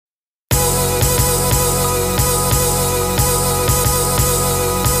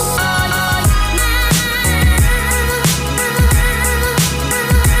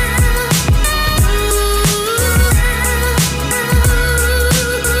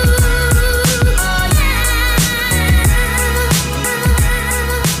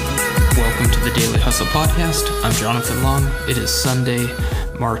podcast. I'm Jonathan Long. It is Sunday,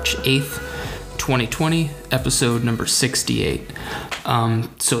 March 8th, 2020, episode number 68.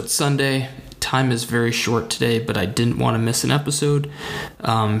 So it's Sunday. Time is very short today, but I didn't want to miss an episode.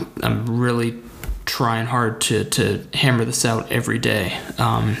 I'm really trying hard to hammer this out every day.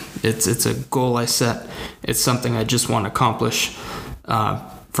 It's a goal I set. It's something I just want to accomplish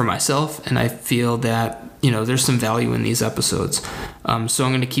for myself, and I feel that there's some value in these episodes. So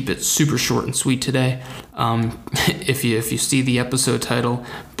I'm going to keep it super short and sweet today. If you see the episode title,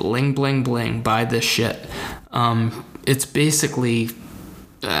 Bling, Bling, Bling, buy this shit. It's basically,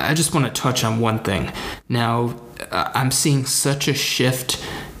 I just want to touch on one thing. Now, I'm seeing such a shift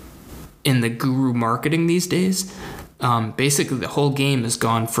in the guru marketing these days. Basically, the whole game has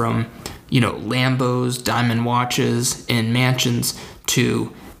gone from, Lambos, diamond watches, and mansions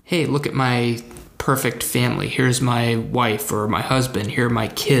to, hey, look at my perfect family. Here's my wife or my husband. Here are my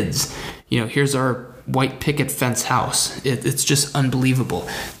kids. Here's our white picket fence house. It's just unbelievable.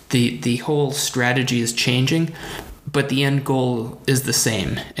 The whole strategy is changing, but the end goal is the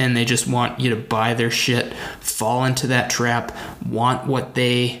same. And they just want you to buy their shit, fall into that trap, want what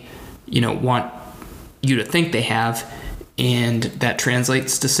they, want you to think they have, and that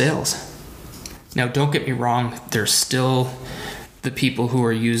translates to sales. Now, don't get me wrong. There's still the people who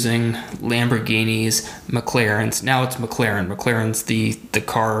are using Lamborghinis, McLarens. Now it's McLaren. McLaren's the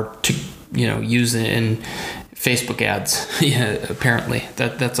car to use in Facebook ads. Yeah, apparently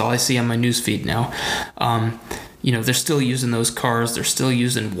that's all I see on my newsfeed now. They're still using those cars. They're still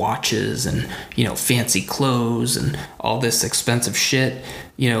using watches and fancy clothes and all this expensive shit.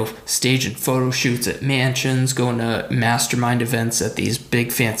 Staging photo shoots at mansions, going to mastermind events at these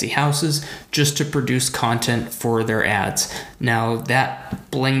big fancy houses just to produce content for their ads. Now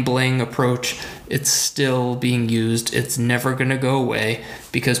that bling bling approach, it's still being used. It's never going to go away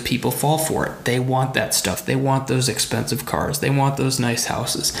because people fall for it. They want that stuff. They want those expensive cars. They want those nice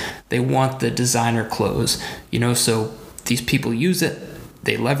houses. They want the designer clothes. So these people use it.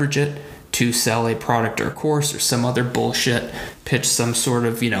 They leverage it to sell a product or a course or some other bullshit, pitch some sort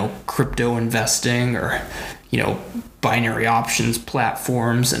of, crypto investing or, binary options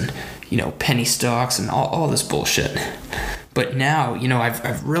platforms and, penny stocks and all this bullshit. But now,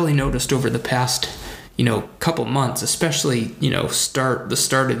 I've really noticed over the past, couple months, especially, the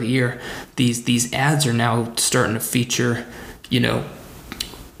start of the year, these ads are now starting to feature,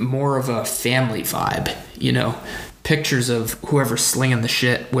 more of a family vibe, pictures of whoever's slinging the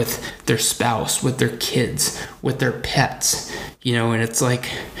shit with their spouse, with their kids, with their pets, and it's like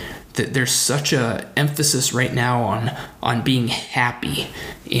there's such a emphasis right now on being happy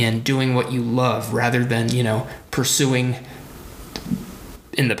and doing what you love rather than, pursuing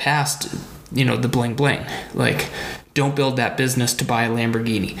in the past, the bling bling. Like, don't build that business to buy a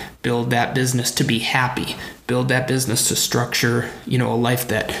Lamborghini. Build that business to be happy. Build that business to structure, a life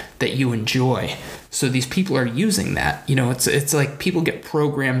that you enjoy. So these people are using that. It's like people get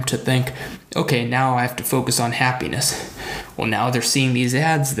programmed to think, okay, now I have to focus on happiness. Well, now they're seeing these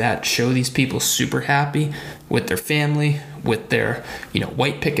ads that show these people super happy with their family, with their,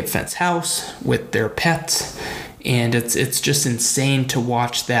 white picket fence house, with their pets. And it's just insane to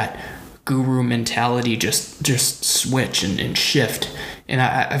watch that guru mentality just switch and shift. And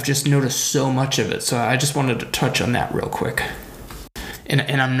I've just noticed so much of it. So I just wanted to touch on that real quick.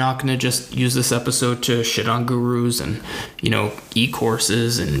 And I'm not going to just use this episode to shit on gurus and,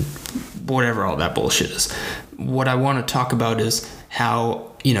 e-courses and whatever all that bullshit is. What I want to talk about is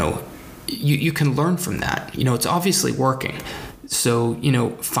how, you can learn from that. It's obviously working. So,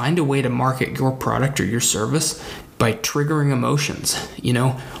 find a way to market your product or your service by triggering emotions.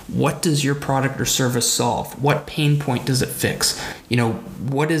 What does your product or service solve? What pain point does it fix?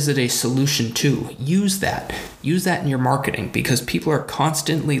 What is it a solution to? Use that in your marketing because people are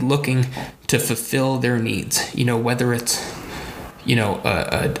constantly looking to fulfill their needs. Whether it's,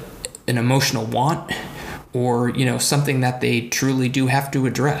 an emotional want or, something that they truly do have to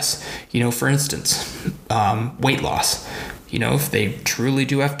address. For instance, weight loss. If they truly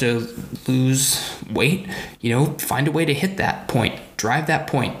do have to lose weight, find a way to hit that point, drive that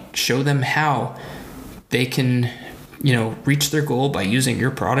point, show them how they can, reach their goal by using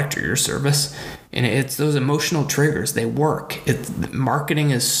your product or your service. And it's those emotional triggers, they work.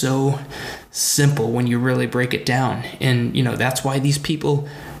 Marketing is so simple when you really break it down. And, that's why these people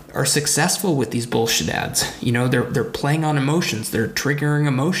are successful with these bullshit ads. They're playing on emotions. They're triggering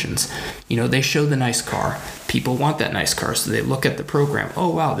emotions. They show the nice car. People want that nice car, so they look at the program. Oh,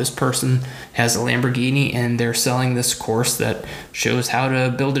 wow, this person has a Lamborghini and they're selling this course that shows how to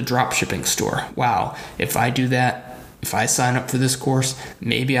build a drop shipping store. Wow, if I do that, if I sign up for this course,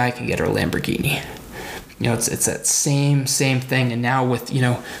 maybe I can get a Lamborghini. It's that same thing. And now with,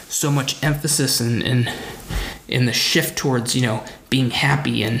 so much emphasis in the shift towards, being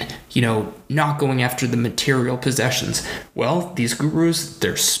happy and, not going after the material possessions. Well, these gurus,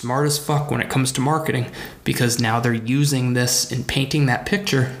 they're smart as fuck when it comes to marketing, because now they're using this and painting that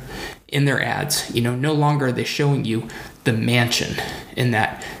picture in their ads. No longer are they showing you the mansion in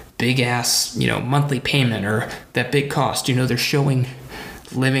that big ass, monthly payment or that big cost. They're showing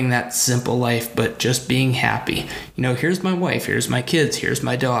living that simple life, but just being happy. Here's my wife, here's my kids, here's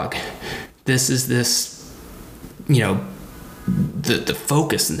my dog. This is the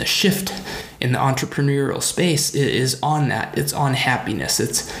focus and the shift in the entrepreneurial space is on that. It's on happiness.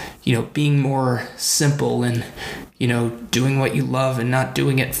 It's, being more simple and, doing what you love and not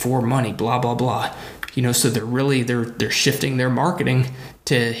doing it for money, blah, blah, blah. So they're shifting their marketing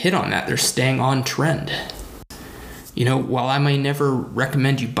to hit on that. They're staying on trend. While I may never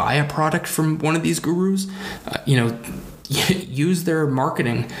recommend you buy a product from one of these gurus, use their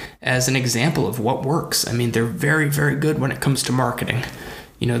marketing as an example of what works. I mean, they're very, very good when it comes to marketing.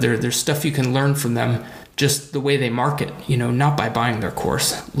 There's stuff you can learn from them, just the way they market, not by buying their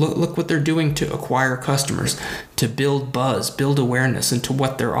course. Look what they're doing to acquire customers, to build buzz, build awareness into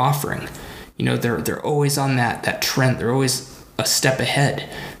what they're offering. They're always on that trend. They're always a step ahead.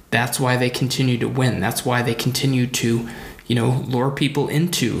 That's why they continue to win. That's why they continue to, lure people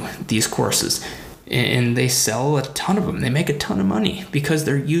into these courses. And they sell a ton of them. They make a ton of money because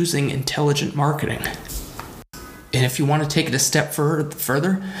they're using intelligent marketing. And if you want to take it a step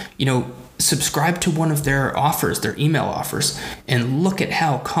further, subscribe to one of their offers, their email offers, and look at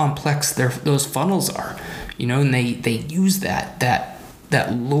how complex those funnels are. And they use that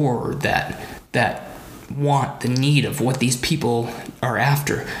lure, that want, the need of what these people are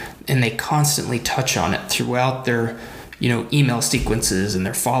after, and they constantly touch on it throughout their email sequences and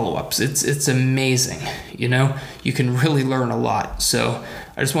their follow-ups. It's amazing. You can really learn a lot. So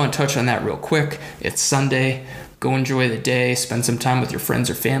I just want to touch on that real quick. It's Sunday. Go enjoy the day, spend some time with your friends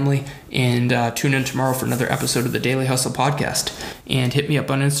or family, and tune in tomorrow for another episode of the Daily Hustle podcast. And hit me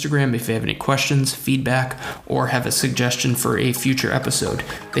up on Instagram if you have any questions, feedback, or have a suggestion for a future episode.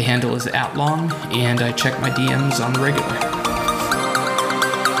 The handle is @long, and I check my DMs on the regular.